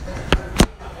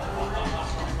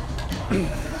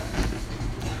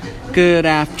Good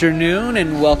afternoon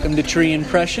and welcome to Tree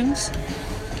Impressions.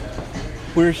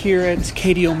 We're here at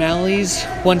Katie O'Malley's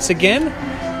once again.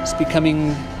 It's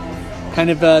becoming kind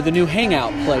of the new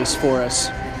hangout place for us.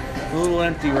 A little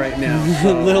empty right now.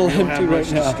 A little empty right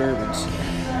now. Disturbance.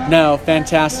 No,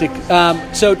 fantastic.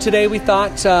 So today we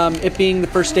thought, it being the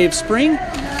first day of spring,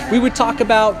 we would talk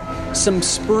about some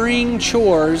spring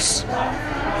chores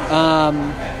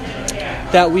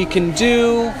that we can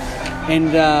do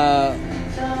and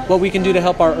what we can do to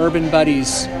help our urban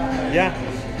buddies. Yeah.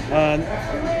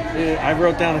 I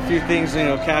wrote down a few things,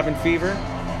 cabin fever,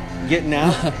 getting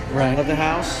out Right. of the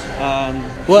house.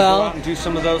 Go out and do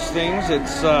some of those things.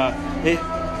 It's to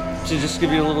just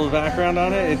give you a little background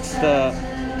on it.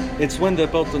 It's when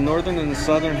both the northern and the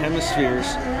southern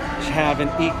hemispheres have an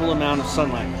equal amount of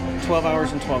sunlight, 12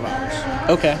 hours and 12 hours.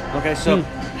 Okay. So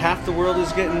half the world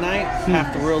is getting night,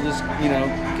 half the world is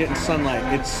getting sunlight.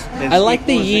 It's I like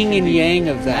the equal as it yin can and be. yang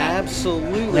of that.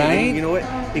 Absolutely. Right? And you know what?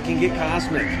 It can get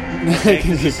cosmic. Okay?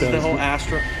 'Cause this is the whole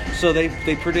astro. So they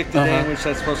predict the day in which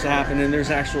that's supposed to happen, and there's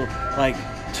actual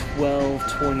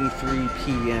 12:23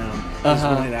 p.m. is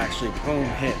when it actually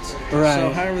hits. Right.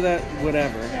 So however that,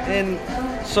 whatever. And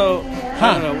so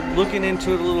I don't know. Looking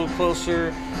into it a little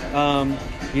closer,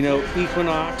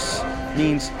 equinox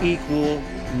means equal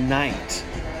night.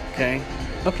 Okay.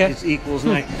 It's equals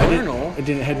night. Vernal. I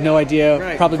had no idea.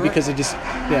 Right. Probably because it just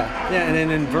Yeah, and then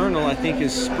invernal I think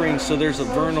is spring. So there's a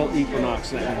vernal equinox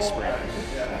that means spring.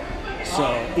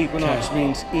 So equinox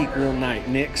means equal night.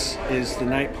 Nix is the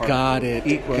night part. Got it.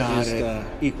 Equal Got is it. the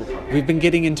equal part. We've been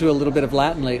getting into a little bit of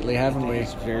Latin lately, haven't we?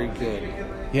 It's very good.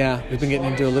 Yeah, we've been getting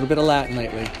into a little bit of Latin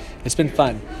lately. It's been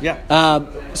fun. Yeah.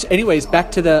 So anyways,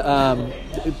 back to the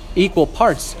equal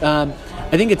parts. I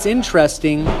think it's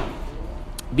interesting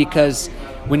because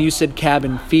when you said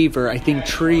cabin fever, I think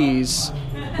trees,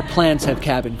 the plants have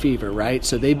cabin fever, right?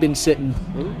 So they've been sitting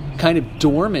kind of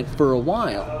dormant for a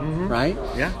while, right?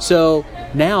 Yeah. So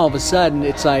now all of a sudden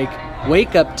it's like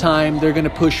wake up time. They're going to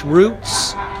push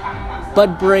roots,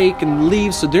 bud break, and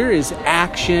leaves. So there is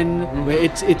action.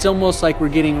 It's almost like we're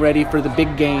getting ready for the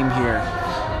big game here,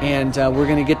 and we're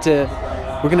going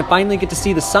to finally get to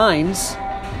see the signs,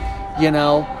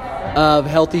 of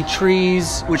healthy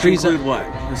trees. Which trees include what?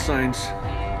 The signs.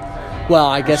 Well,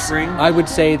 I guess spring? I would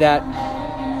say that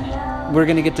we're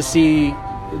going to get to see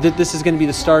that this is going to be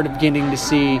the start of getting to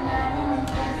see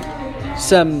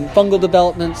some fungal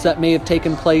developments that may have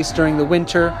taken place during the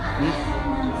winter.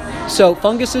 So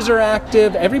funguses are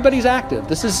active. Everybody's active.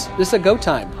 This is a go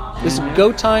time. This is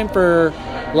go time for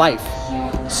life.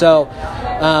 So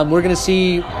we're going to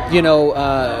see,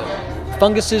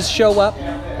 funguses show up.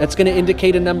 That's going to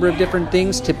indicate a number of different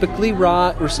things, typically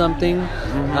rot or something.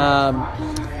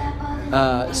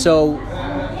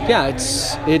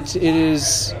 It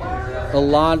is a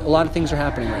lot of things are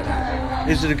happening right now.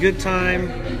 Is it a good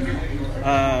time,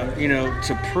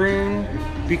 to prune?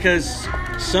 Because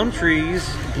some trees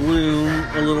bloom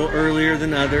a little earlier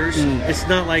than others. It's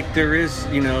not like there is,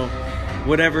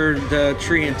 whatever the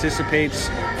tree anticipates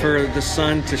for the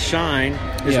sun to shine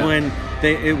is when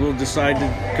it will decide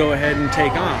to go ahead and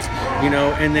take off,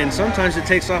 and then sometimes it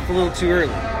takes off a little too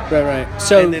early. Right.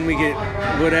 So, and then we get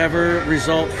whatever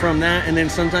result from that, and then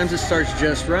sometimes it starts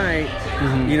just right.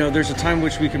 There's a time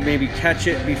which we can maybe catch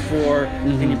it before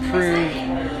and you prune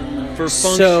for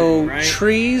function. So right?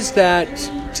 trees that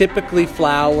typically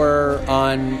flower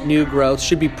on new growth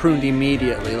should be pruned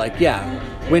immediately.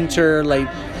 Winter, late,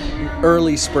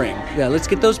 early spring. Yeah, let's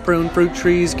get those pruned. Fruit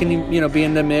trees can be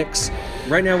in the mix.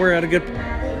 Right now we're at a good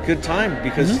time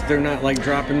because they're not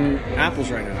dropping apples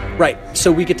right now. Right.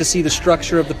 So we get to see the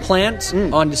structure of the plant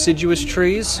on deciduous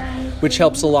trees, which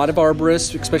helps a lot of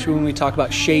arborists, especially when we talk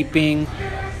about shaping,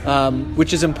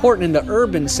 which is important in the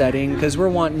urban setting because we're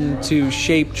wanting to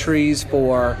shape trees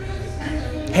for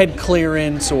head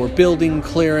clearance or building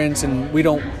clearance, and we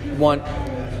don't want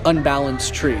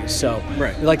unbalanced trees. So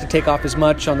we like to take off as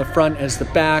much on the front as the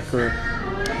back or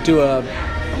do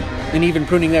an even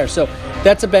pruning there. So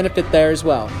that's a benefit there as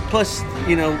well. Plus,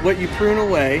 what you prune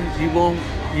away, you won't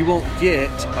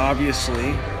get,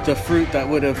 obviously, the fruit that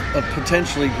would have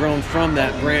potentially grown from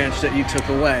that branch that you took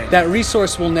away. That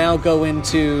resource will now go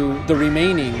into the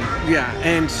remaining. Yeah,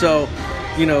 and so,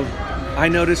 I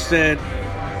noticed that,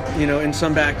 in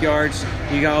some backyards,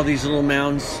 you got all these little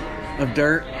mounds of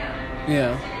dirt.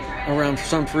 Yeah. Around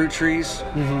some fruit trees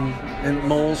and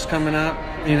moles coming up.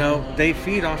 They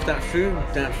feed off that food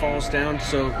that falls down.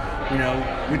 So,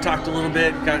 we talked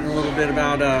gotten a little bit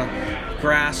about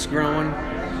grass growing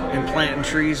and planting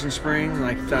trees in spring.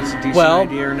 If that's a decent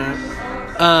idea or not.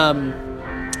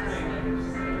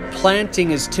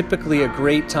 planting is typically a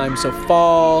great time. So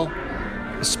fall,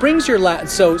 spring's your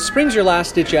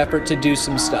last ditch effort to do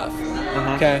some stuff.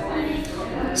 Okay.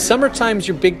 Summertime's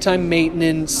your big time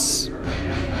maintenance.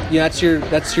 Yeah,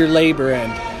 that's your labor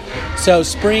end. So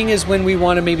spring is when we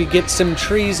want to maybe get some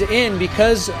trees in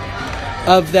because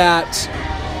of that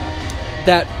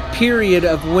period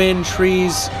of when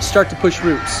trees start to push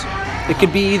roots. It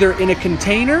could be either in a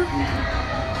container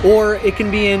or it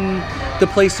can be in the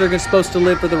place they're supposed to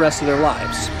live for the rest of their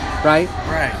lives, right?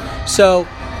 Right. So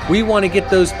we want to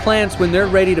get those plants when they're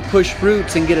ready to push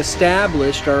roots and get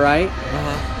established, all right?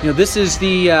 You know, this is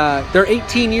they're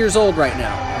 18 years old right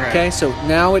now, Right. okay? So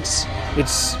now it's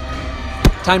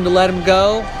time to let them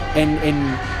go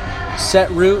and set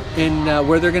root in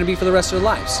where they're going to be for the rest of their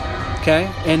lives,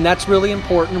 okay? And that's really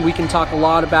important. We can talk a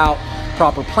lot about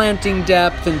proper planting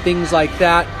depth and things like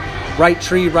that. Right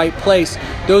tree, right place.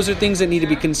 Those are things that need to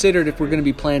be considered if we're going to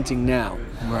be planting now.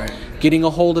 Right. Getting a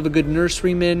hold of a good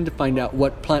nurseryman to find out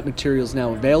what plant material is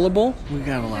now available, We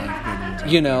got a lot of good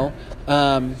ones. you know,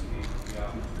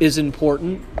 is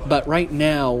important. But right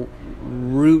now,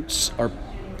 roots are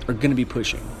going to be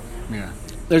pushing. Yeah.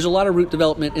 There's a lot of root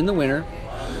development in the winter.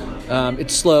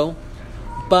 It's slow,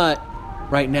 but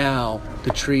right now the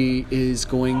tree is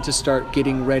going to start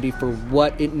getting ready for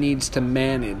what it needs to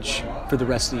manage for the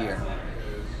rest of the year.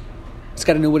 It's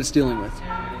got to know what it's dealing with,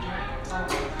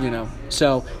 you know.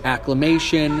 So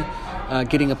acclimation,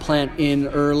 getting a plant in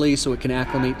early so it can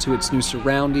acclimate to its new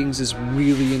surroundings is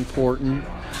really important.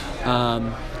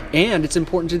 And it's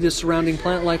important to the surrounding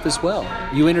plant life as well.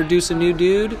 You introduce a new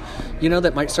dude, you know,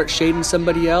 that might start shading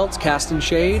somebody else, casting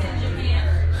shade.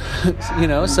 You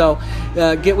know, so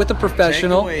get with a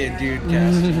professional. Take away a dude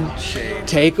casting shade.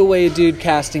 Take away a dude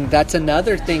casting. That's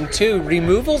another thing too.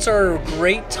 Removals are a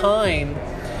great time.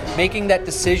 Making that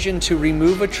decision to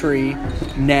remove a tree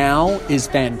now is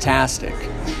fantastic.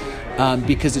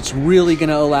 Because it's really going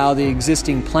to allow the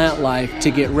existing plant life to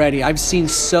get ready. I've seen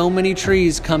so many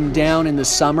trees come down in the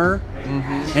summer,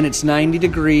 and it's 90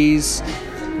 degrees,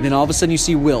 and then all of a sudden you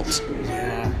see wilt.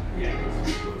 Yeah.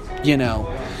 You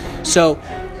know, so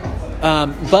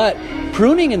but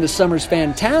pruning in the summer is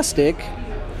fantastic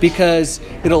because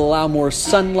it'll allow more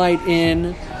sunlight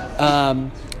in.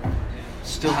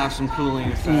 Still have some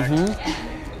cooling effect.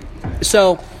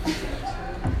 So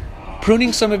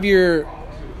pruning some of your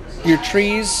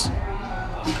trees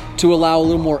to allow a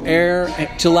little more air,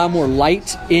 to allow more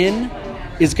light in,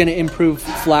 is going to improve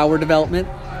flower development.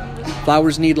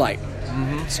 Flowers need light.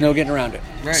 There's no getting around it.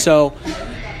 Right. So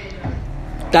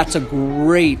that's a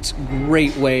great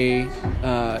way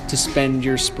to spend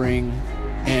your spring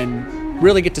and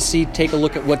really get to take a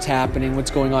look at what's happening,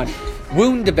 what's going on.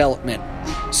 Wound development.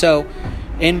 So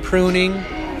in pruning,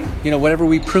 you know, whatever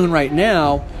we prune right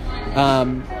now,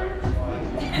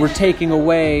 we're taking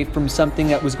away from something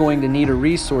that was going to need a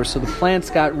resource. So the plant's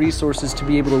got resources to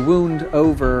be able to wound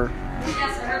over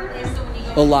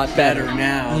a lot better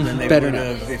Now than they Better would now.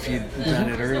 have if you'd done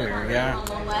it earlier.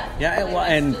 Yeah. Well,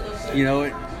 and you know,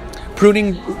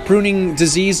 Pruning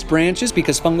diseased branches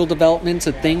because fungal development's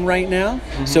a thing right now.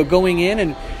 So going in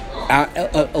and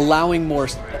allowing more,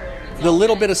 the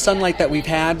little bit of sunlight that we've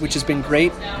had, which has been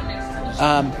great,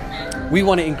 we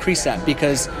want to increase that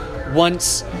because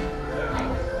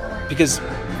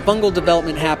fungal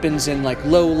development happens in like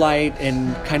low light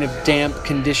and kind of damp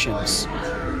conditions.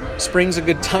 Spring's a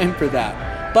good time for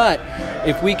that. But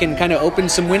if we can kind of open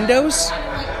some windows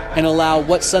and allow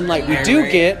what sunlight we do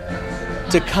get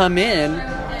to come in,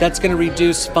 that's going to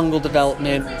reduce fungal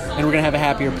development and we're going to have a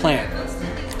happier plant.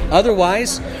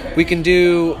 Otherwise, we can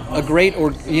do a great, a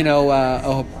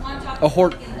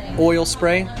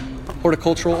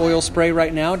horticultural oil spray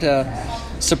right now to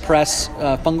suppress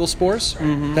fungal spores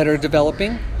that are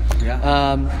developing,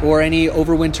 or any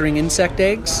overwintering insect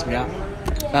eggs.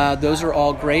 Those are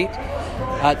all great.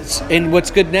 And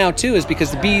what's good now too is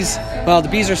because the bees are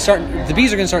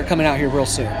going to start coming out here real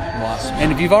soon. Awesome.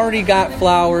 And if you've already got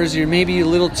flowers, you're maybe a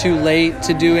little too late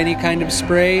to do any kind of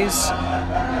sprays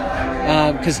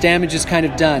because damage is kind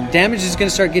of done. Damage is going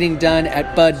to start getting done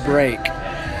at bud break,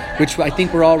 which I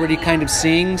think we're already kind of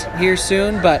seeing here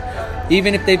soon. But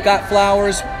even if they've got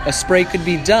flowers, a spray could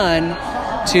be done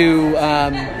to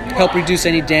help reduce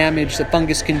any damage that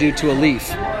fungus can do to a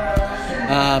leaf.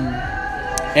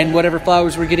 And whatever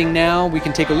flowers we're getting now, we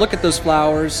can take a look at those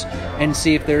flowers and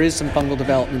see if there is some fungal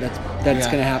development that's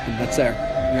going to happen. That's there.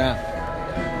 Yeah.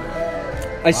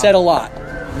 I said a lot.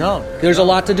 No. There's a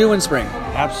lot to do in spring.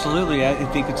 Absolutely. I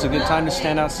think it's a good time to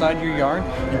stand outside your yard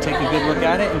and take a good look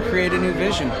at it and create a new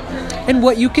vision. And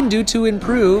what you can do to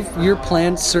improve your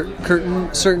plants' their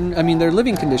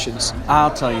living conditions.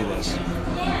 I'll tell you this.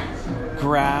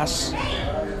 grass,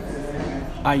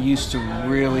 I used to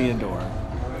really adore.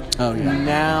 Oh yeah.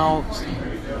 Now,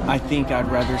 I think I'd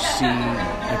rather see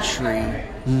a tree,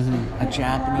 a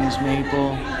Japanese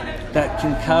maple, that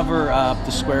can cover up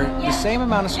the same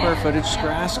amount of square footage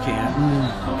grass can.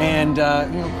 And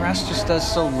grass just does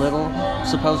so little,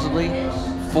 supposedly,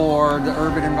 for the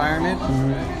urban environment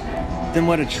than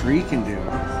what a tree can do.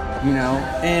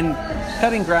 And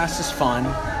cutting grass is fun,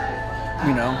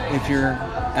 if you're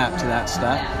apt to that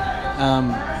stuff.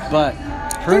 But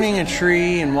pruning a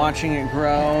tree and watching it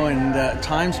grow, and the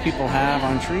times people have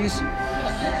on trees,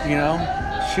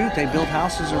 they build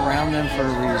houses around them for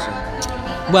a reason.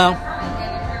 Well,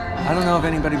 I don't know of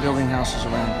anybody building houses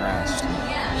around grass.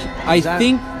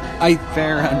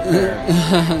 Fair or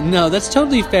unfair? No, that's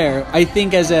totally fair. I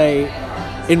think as a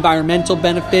environmental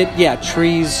benefit, yeah,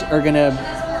 trees are gonna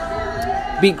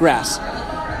beat grass.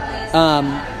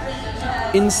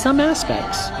 In some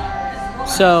aspects.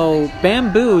 So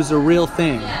bamboo is a real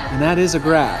thing, and that is a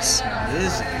grass. It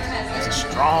is. It's a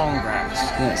strong grass.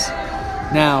 Yes.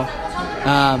 Now,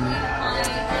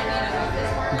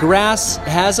 grass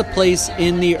has a place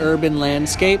in the urban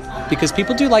landscape because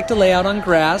people do like to lay out on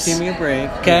grass. Give me a break.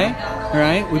 Okay? All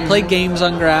right? We play games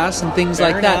on grass and things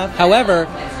Fair like that. enough.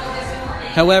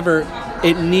 However,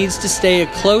 it needs to stay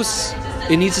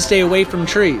away from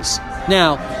trees.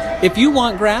 Now, if you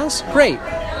want grass, great.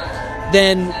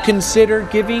 Then consider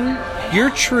giving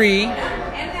your tree,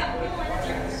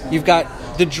 you've got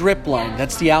the drip line.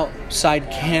 That's the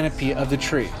outside canopy of the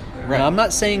tree. Right. Now, I'm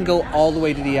not saying go all the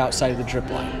way to the outside of the drip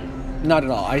line. Not at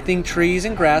all. I think trees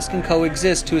and grass can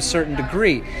coexist to a certain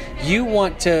degree. You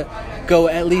want to go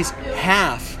at least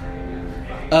half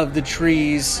of the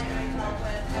tree's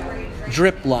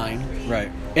drip line,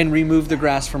 Right. and remove the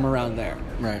grass from around there.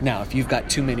 Right. Now, if you've got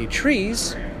too many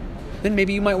trees, then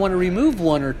maybe you might want to remove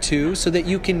one or two so that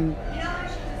you can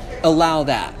allow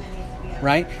that,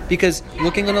 right? Because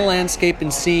looking on a landscape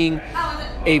and seeing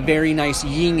a very nice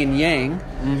yin and yang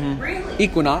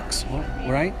equinox,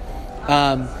 right,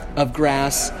 of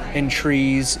grass and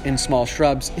trees and small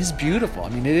shrubs is beautiful. I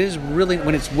mean, it is really,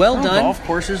 when it's well done. Golf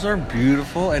courses are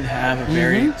beautiful and have a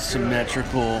very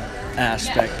symmetrical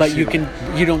aspect. But to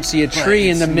you don't see a tree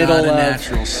in the middle of a of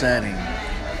natural setting.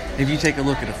 If you take a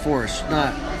look at a forest,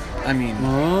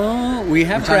 we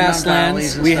have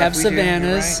grasslands, we have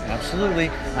savannas. Right? Absolutely.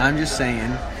 I'm just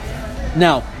saying.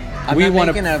 Now, I'm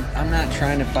not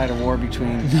trying to fight a war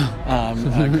between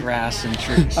grass and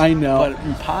trees. I know.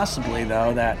 But possibly,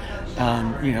 though, that,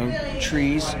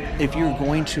 trees, if you're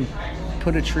going to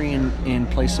put a tree in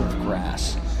place of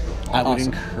grass, I would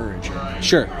encourage it.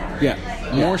 Sure. Yeah.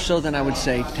 More so than I would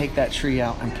say, take that tree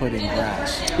out and put in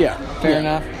grass. Yeah. Fair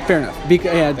enough? Fair enough.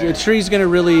 The tree's going to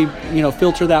really,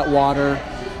 filter that water.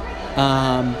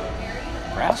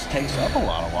 Grass takes up a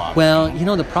lot of water. Well,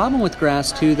 the problem with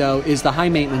grass, too, though, is the high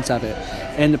maintenance of it.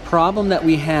 And the problem that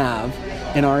we have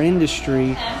in our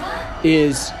industry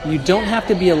is you don't have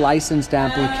to be a licensed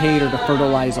applicator to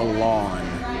fertilize a lawn.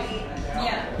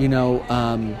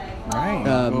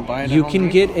 Right. You can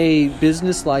get a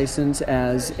business license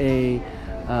as a,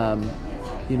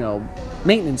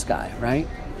 maintenance guy, right?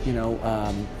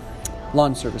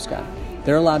 Lawn service guy.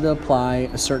 They're allowed to apply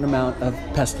a certain amount of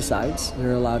pesticides.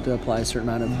 They're allowed to apply a certain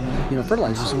amount of,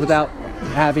 fertilizers without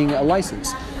having a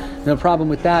license. Now, the problem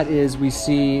with that is we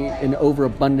see an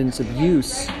overabundance of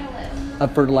use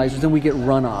of fertilizers, and we get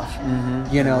runoff.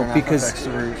 Because affects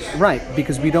the roots. Right,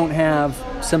 because we don't have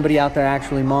somebody out there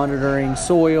actually monitoring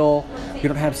soil. We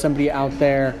don't have somebody out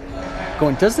there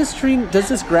going, does this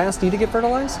grass need to get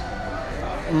fertilized?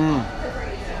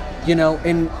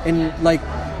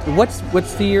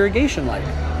 What's the irrigation like?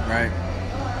 Right.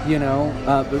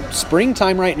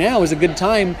 Springtime right now is a good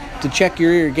time to check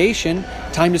your irrigation.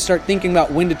 Time to start thinking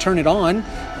about when to turn it on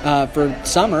for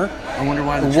summer. I wonder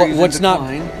why the trees what's in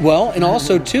decline. And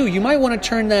also too, you might want to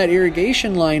turn that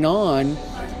irrigation line on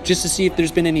just to see if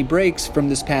there's been any breaks from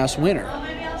this past winter.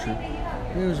 True.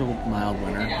 It was a mild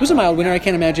winter. It was a mild winter. I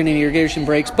can't imagine any irrigation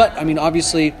breaks, but I mean,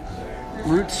 obviously,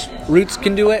 roots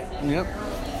can do it. Yep.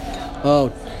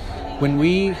 Oh, when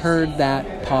we heard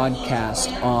that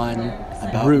podcast on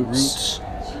About roots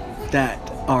that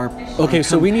are okay,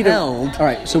 so we need to. All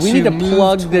right, so we need to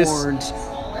plug this.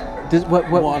 What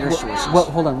water sources.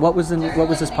 Hold on. What was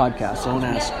this podcast? Don't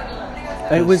ask.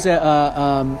 It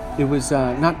was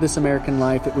not This American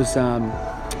Life. It was. I'm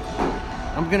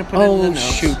gonna put it in the notes.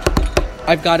 Oh shoot!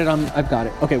 I've got it.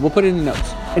 Okay, we'll put it in the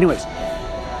notes. Anyways,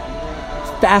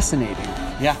 fascinating.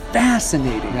 Yeah.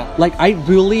 Fascinating. Yeah. Like, I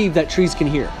believe that trees can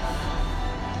hear.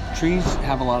 trees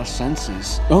have a lot of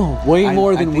senses. Oh, way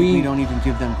more I than think we don't even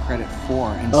give them credit for,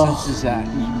 and senses that.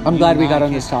 I'm glad we and got I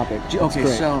on can't- this topic. That's Okay,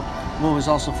 great. so what was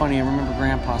also funny, I remember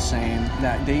Grandpa saying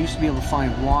that they used to be able to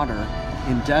find water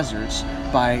in deserts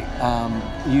by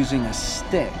using a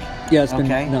stick. Yeah, it's been.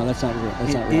 Okay? No, that's not real.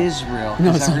 That's It not real. is real.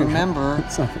 No, 'cause it's I not real. remember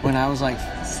It's not real. when I was like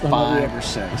not 5 real. or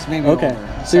 6, maybe Okay. older.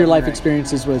 So your 7 life or 8.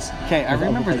 experiences was. Okay, I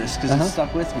remember this because Uh-huh. it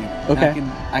stuck with me. Okay.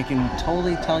 And I can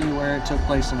totally tell you where it took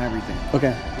place and everything.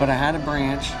 Okay. But I had a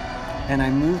branch, and I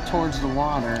moved towards the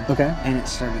water. Okay. And it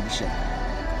started to shake.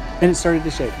 And it started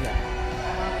to shake. Yeah.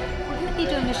 We're going to be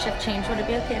doing a shift change. Would it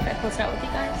be okay if I close out with you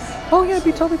guys? Oh yeah, it'd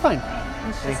be totally fine.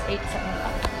 It's just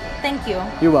 8:75. Thank you.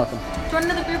 You're welcome. Do you want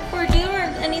another group for you or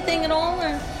anything at all?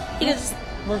 Or because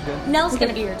We're good. Nell's going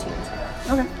to be here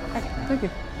too. Okay. Thank you.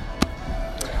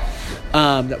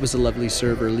 That was a lovely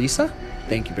server, Lisa.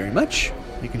 Thank you very much.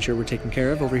 Making sure we're taken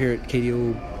care of over here at Katie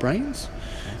O'Brien's.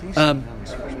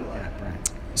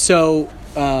 So,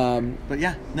 But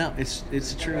yeah, no, it's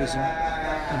a truism.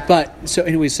 so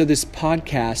anyway, so this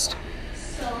podcast,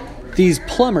 these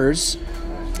plumbers,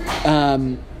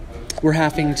 were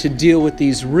having to deal with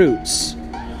these roots,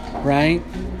 right?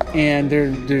 And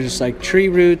they're just like tree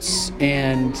roots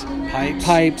and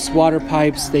pipes, water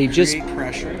pipes. They just Create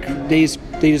pressure. they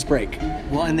just break.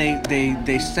 Well, and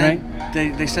they said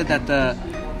they said that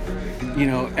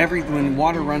when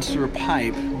water runs through a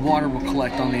pipe, water will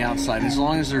collect on the outside as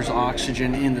long as there's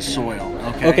oxygen in the soil.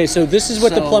 Okay, so this is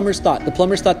what the So- plumbers thought. The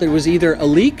plumbers thought there was either a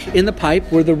leak in the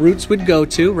pipe where the roots would go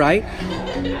to, right?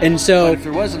 And so But if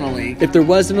there wasn't a leak, if there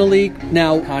wasn't a leak,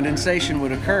 now condensation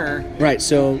would occur.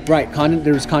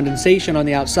 there was condensation on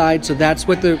the outside, so that's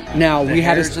what there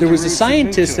hairs of was the a roots would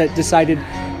scientist move to that decided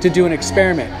to do an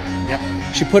experiment. Yep.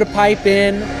 She put a pipe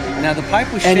in. Now the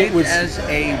pipe was And it shaped was- as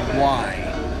a Y.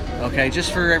 Okay,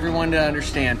 just for everyone to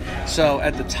understand. So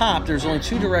at the top, there's only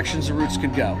 2 directions the roots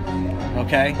could go.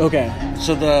 Okay. Okay.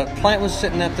 So the plant was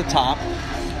sitting at the top,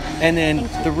 and then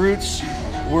the roots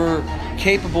were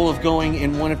capable of going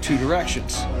in one of 2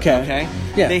 directions. Okay.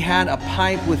 Yeah. They had a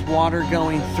pipe with water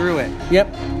going through it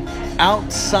Yep.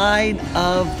 outside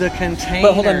of the container.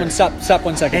 But hold on, stop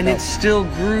 1 second. And though. it still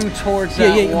grew towards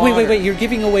that water. Wait. You're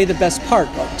giving away the best part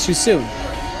too soon.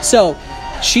 So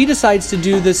she decides to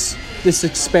do this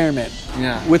experiment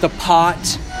with a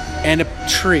pot and a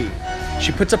tree.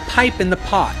 She puts a pipe in the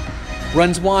pot,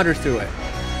 runs water through it,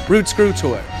 roots grew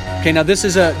to it. Okay, now this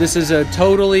is a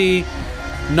totally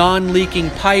non-leaking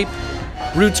pipe.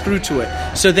 Roots grew to it.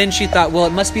 So then she thought, well,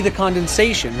 it must be the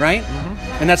condensation, right?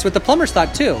 Mm-hmm. And that's what the plumbers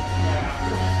thought too.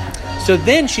 So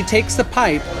then she takes the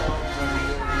pipe,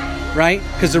 right?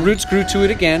 Because the roots grew to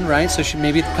it again, right? So she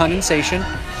maybe the condensation.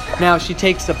 Now she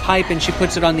takes the pipe and she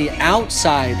puts it on the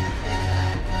outside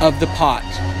of the pot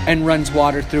and runs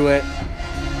water through it.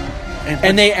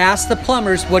 And they asked the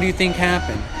plumbers, what do you think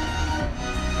happened?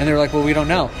 And they were like, well, we don't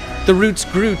know. The roots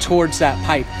grew towards that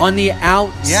pipe on the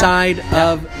outside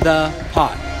of the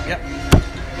pot. Yep.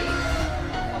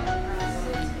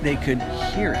 They could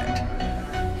hear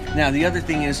it. Now the other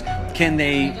thing is, can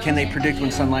they predict when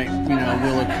sunlight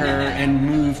will occur and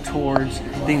move towards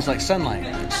things like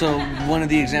sunlight? So one of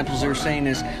the examples they were saying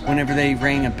is whenever they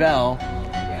rang a bell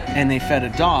and they fed a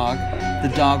dog, the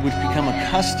dog would become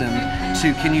accustomed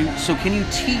to. Can you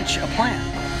teach a plant?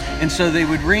 And so they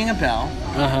would ring a bell,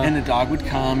 and the dog would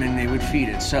come and they would feed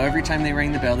it. So every time they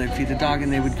rang the bell, they'd feed the dog,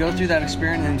 and they would go through that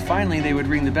experiment. And finally, they would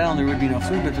ring the bell, and there would be no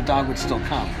food, but the dog would still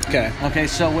come. Okay.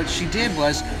 So what she did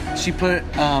was she put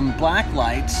black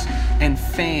lights and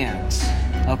fans,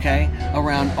 okay,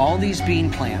 around all these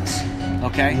bean plants,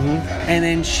 okay, and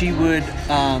then she would.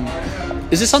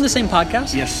 Is this on the same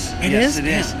podcast? Yes, It yes, is? it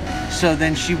is. So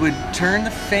then she would turn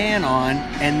the fan on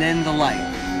and then the light.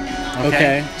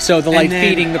 Okay. So the And light then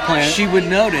feeding the plant. She would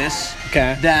notice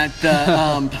that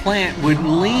the plant would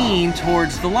lean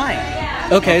towards the light.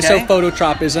 Okay, so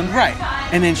phototropism. Right.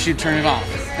 And then she'd turn it off.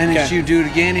 And then she would do it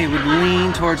again and it would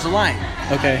lean towards the light.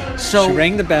 Okay. So she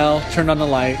rang the bell, turned on the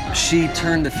light. She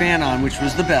turned the fan on, which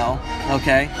was the bell.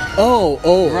 Okay. Oh.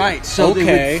 Right. So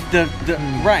okay. they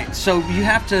would, right. So you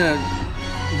have to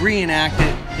reenact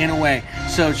it in a way.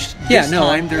 So this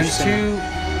time there's two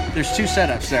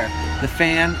setups there: the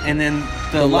fan and then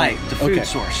the light, the food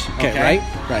source. Okay.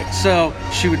 Right. So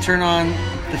she would turn on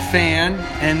the fan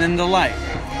and then the light,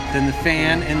 then the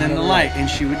fan and then the light, and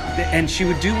she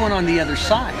would do one on the other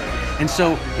side, and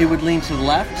so it would lean to the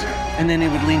left, and then it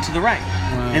would lean to the right,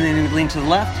 and then it would lean to the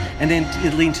left, and then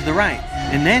it leaned to the right,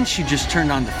 and then she just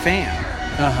turned on the fan.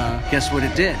 Guess what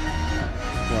it did?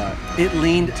 What? It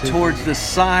leaned towards the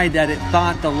side that it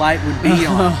thought the light would be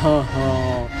on.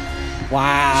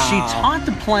 Wow. She taught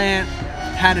the plant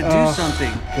had to do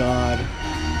something. God.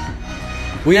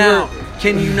 Now,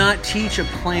 can you not teach a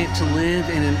plant to live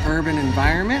in an urban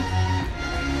environment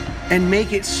and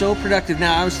make it so productive?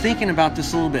 Now, I was thinking about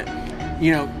this a little bit.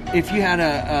 You know, if you had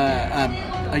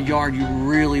a yard you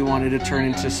really wanted to turn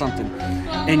into something,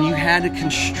 and you had to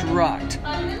construct,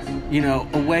 you know,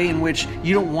 a way in which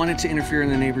you don't want it to interfere in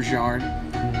the neighbor's yard,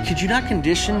 could you not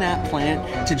condition that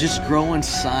plant to just grow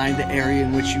inside the area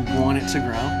in which you want it to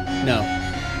grow? No.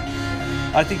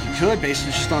 I think you could, based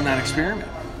just on that experiment.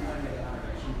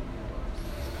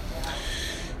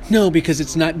 No, because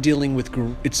it's not dealing with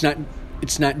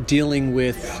it's not dealing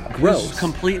with growth. It's a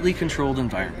completely controlled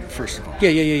environment, first of all.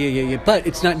 Yeah. But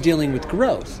it's not dealing with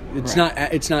growth. It's not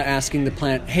asking the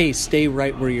plant, hey, stay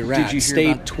right where you're at. Did you hear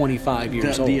stay about 25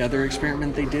 years old. The other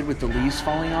experiment they did with the leaves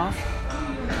falling off?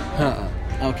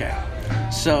 Okay.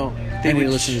 So they would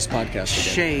listen to this podcast again.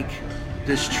 shake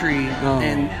this tree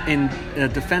and a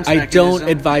defense I mechanism. don't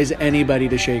advise anybody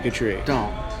to shake a tree.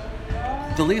 Don't.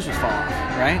 The leaves would fall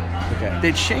off, right? Okay.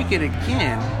 They'd shake it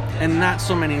again, and not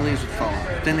so many leaves would fall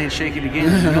off. Then they'd shake it again,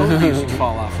 and no leaves would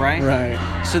fall off, right? Right.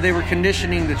 So they were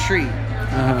conditioning the tree,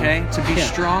 okay, to be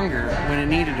stronger when it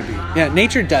needed to be. Yeah,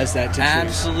 nature does that to trees.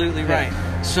 Absolutely right.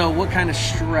 So what kind of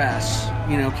stress,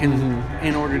 you know, can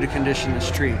in order to condition this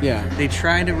tree? Yeah. They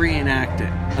try to reenact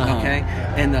it, okay?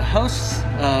 And the hosts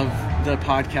of the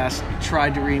podcast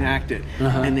tried to reenact it,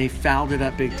 and they fouled it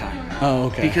up big time. Oh,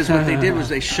 okay. Because what they did was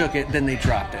they shook it, then they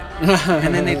dropped it.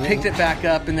 And then they picked it back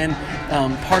up, and then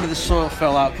part of the soil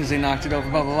fell out because they knocked it over,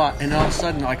 blah, blah, blah. And all of a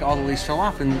sudden, like, all the leaves fell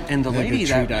off, and the lady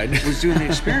tree that died. was doing the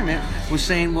experiment was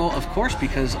saying, well, of course,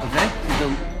 because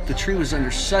the tree was under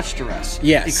such duress.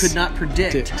 Yes. It could not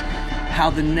predict how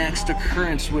the next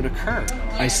occurrence would occur.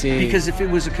 I see. Because if it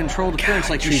was a controlled occurrence,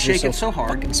 like you trees are shake it so so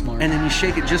hard, fucking smart. and then you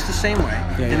shake it just the same way,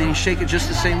 and then you shake it just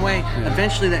the same way,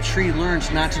 eventually that tree learns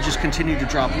not to just continue to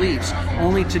drop leaves,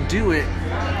 only to do it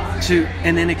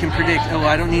and then it can predict, oh,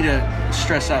 I don't need to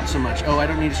stress out so much. Oh, I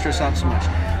don't need to stress out so much.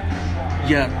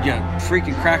 Yeah,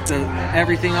 freaking crack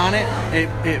everything on it.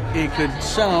 It could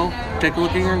take a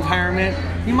look at your environment.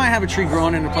 You might have a tree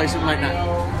growing in a place that might not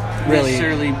really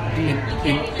necessarily be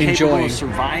enjoying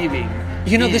surviving.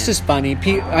 You know, this is funny.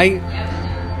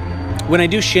 When I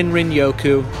do Shinrin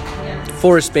Yoku,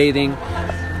 forest bathing,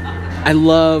 I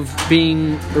love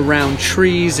being around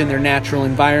trees in their natural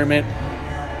environment.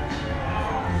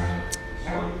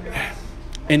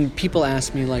 And people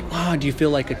ask me, like, wow, do you feel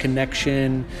like a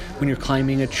connection when you're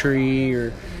climbing a tree,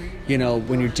 or, you know,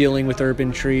 when you're dealing with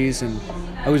urban trees? And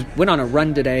I went on a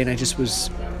run today, and I just was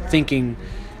thinking,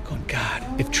 going, God,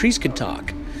 if trees could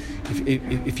talk,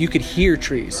 if you could hear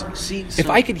trees. If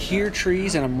I could hear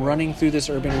trees and I'm running through this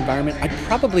urban environment, I'd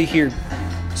probably hear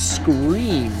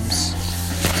screams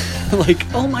like,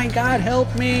 oh my God,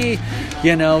 help me.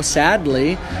 You know,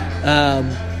 sadly,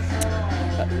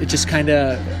 it just kind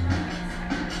of,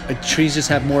 trees just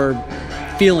have more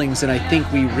feelings than I think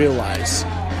we realize.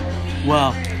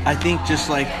 Well, I think just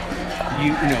like,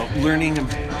 you know, learning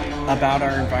about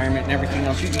our environment and everything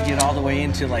else, you can get all the way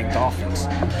into like dolphins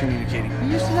communicating. We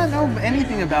used to not know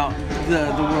anything about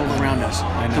the world around us.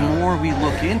 The more we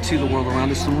look into the world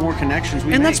around us, the more connections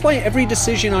we make. And that's why every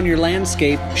decision on your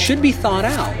landscape should be thought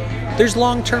out. There's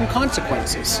long-term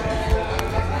consequences.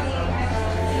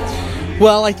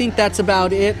 Well, I think that's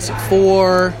about it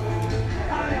for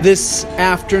this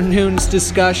afternoon's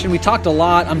discussion. We talked a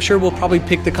lot. I'm sure we'll probably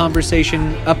pick the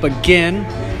conversation up again.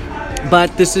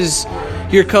 But this is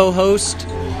your co-host,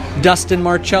 Dustin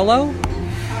Marcello,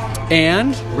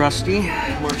 and Rusty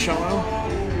Marcello.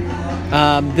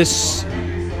 This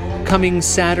coming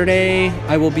Saturday,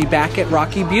 I will be back at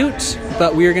Rocky Butte,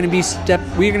 but we are going to be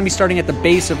starting at the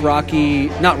base of Powell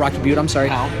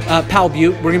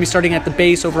Butte. We're going to be starting at the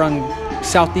base over on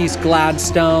Southeast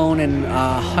Gladstone and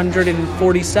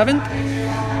 147th.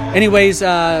 Anyways,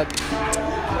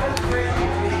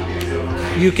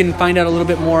 you can find out a little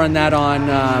bit more on that on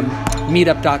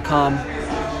meetup.com.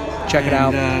 Check it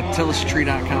out.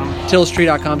 Tillistree.com.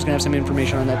 Tillistree.com is going to have some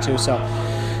information on that too. So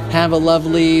have a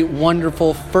lovely,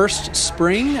 wonderful first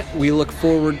spring. We look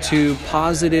forward to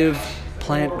positive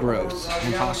plant growth.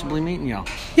 And possibly meeting y'all.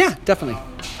 Yeah, definitely.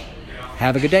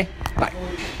 Have a good day. Bye.